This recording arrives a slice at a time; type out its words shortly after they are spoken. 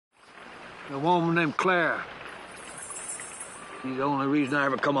A woman named Claire. She's the only reason I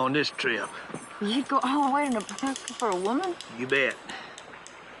ever come on this trip. You'd go all the way to Nebraska for a woman? You bet.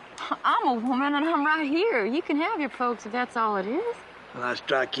 I'm a woman and I'm right here. You can have your folks if that's all it is. Well, I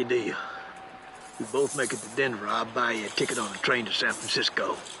strike your deal. We both make it to Denver. I'll buy you a ticket on a train to San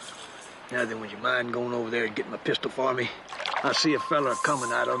Francisco. Now then, would you mind going over there and getting my pistol for me? I see a fella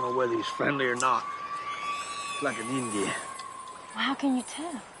coming. I don't know whether he's friendly or not. It's like an Indian. Well, how can you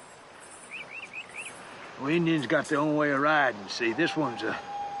tell? Well, Indians got their own way of riding, see. This one's a...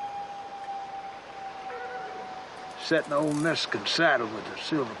 set in an old Mexican saddle with a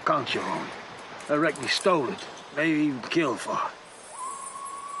silver concho on it. I reckon he stole it. Maybe even killed for it.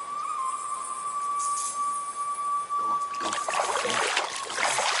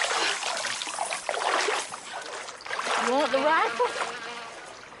 You want the rifle?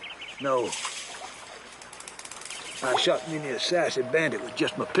 No. I shot many a Sassy Bandit with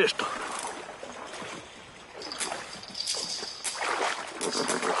just my pistol.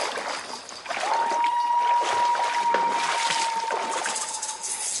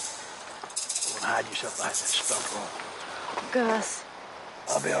 Don't hide yourself behind that stuff on. Gus.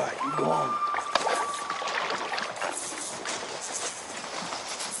 I'll be all right. You go on.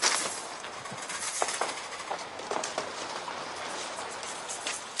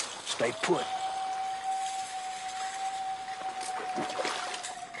 Stay put.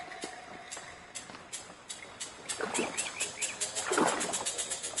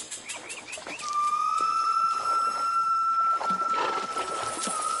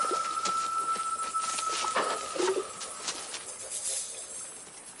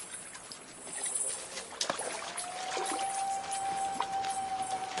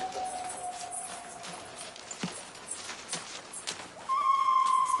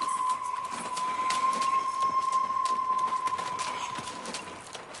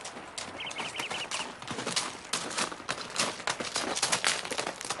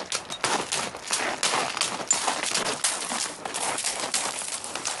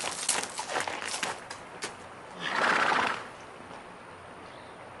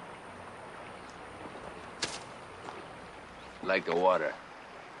 Like the water.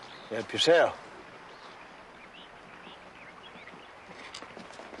 Help yourself.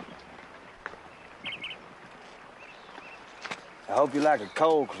 I hope you like it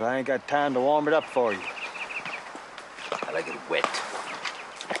cold, because I ain't got time to warm it up for you. I like it wet.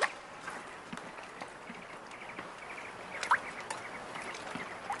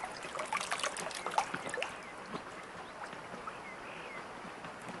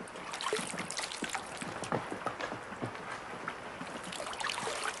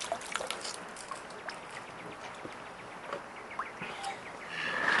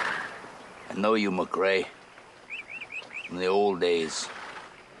 I know you, McRae. From the old days.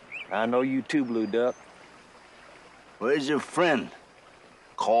 I know you too, Blue Duck. Where's your friend?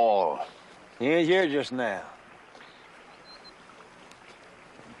 Call. He ain't here just now.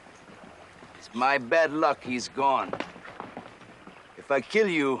 It's my bad luck he's gone. If I kill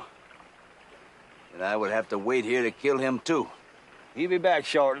you, then I would have to wait here to kill him too. He'll be back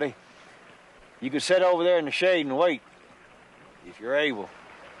shortly. You can sit over there in the shade and wait. If you're able.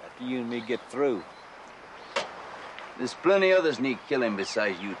 After you and me get through. There's plenty others need killing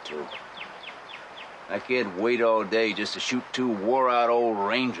besides you two. I can't wait all day just to shoot two wore-out old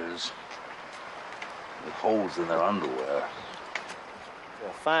rangers with holes in their underwear.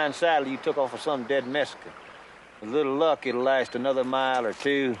 A fine saddle you took off of some dead Mexican. With a little luck, it'll last another mile or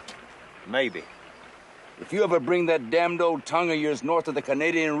two, maybe. If you ever bring that damned old tongue of yours north of the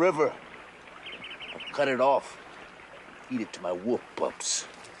Canadian River, I'll cut it off. Eat it to my wolf pups.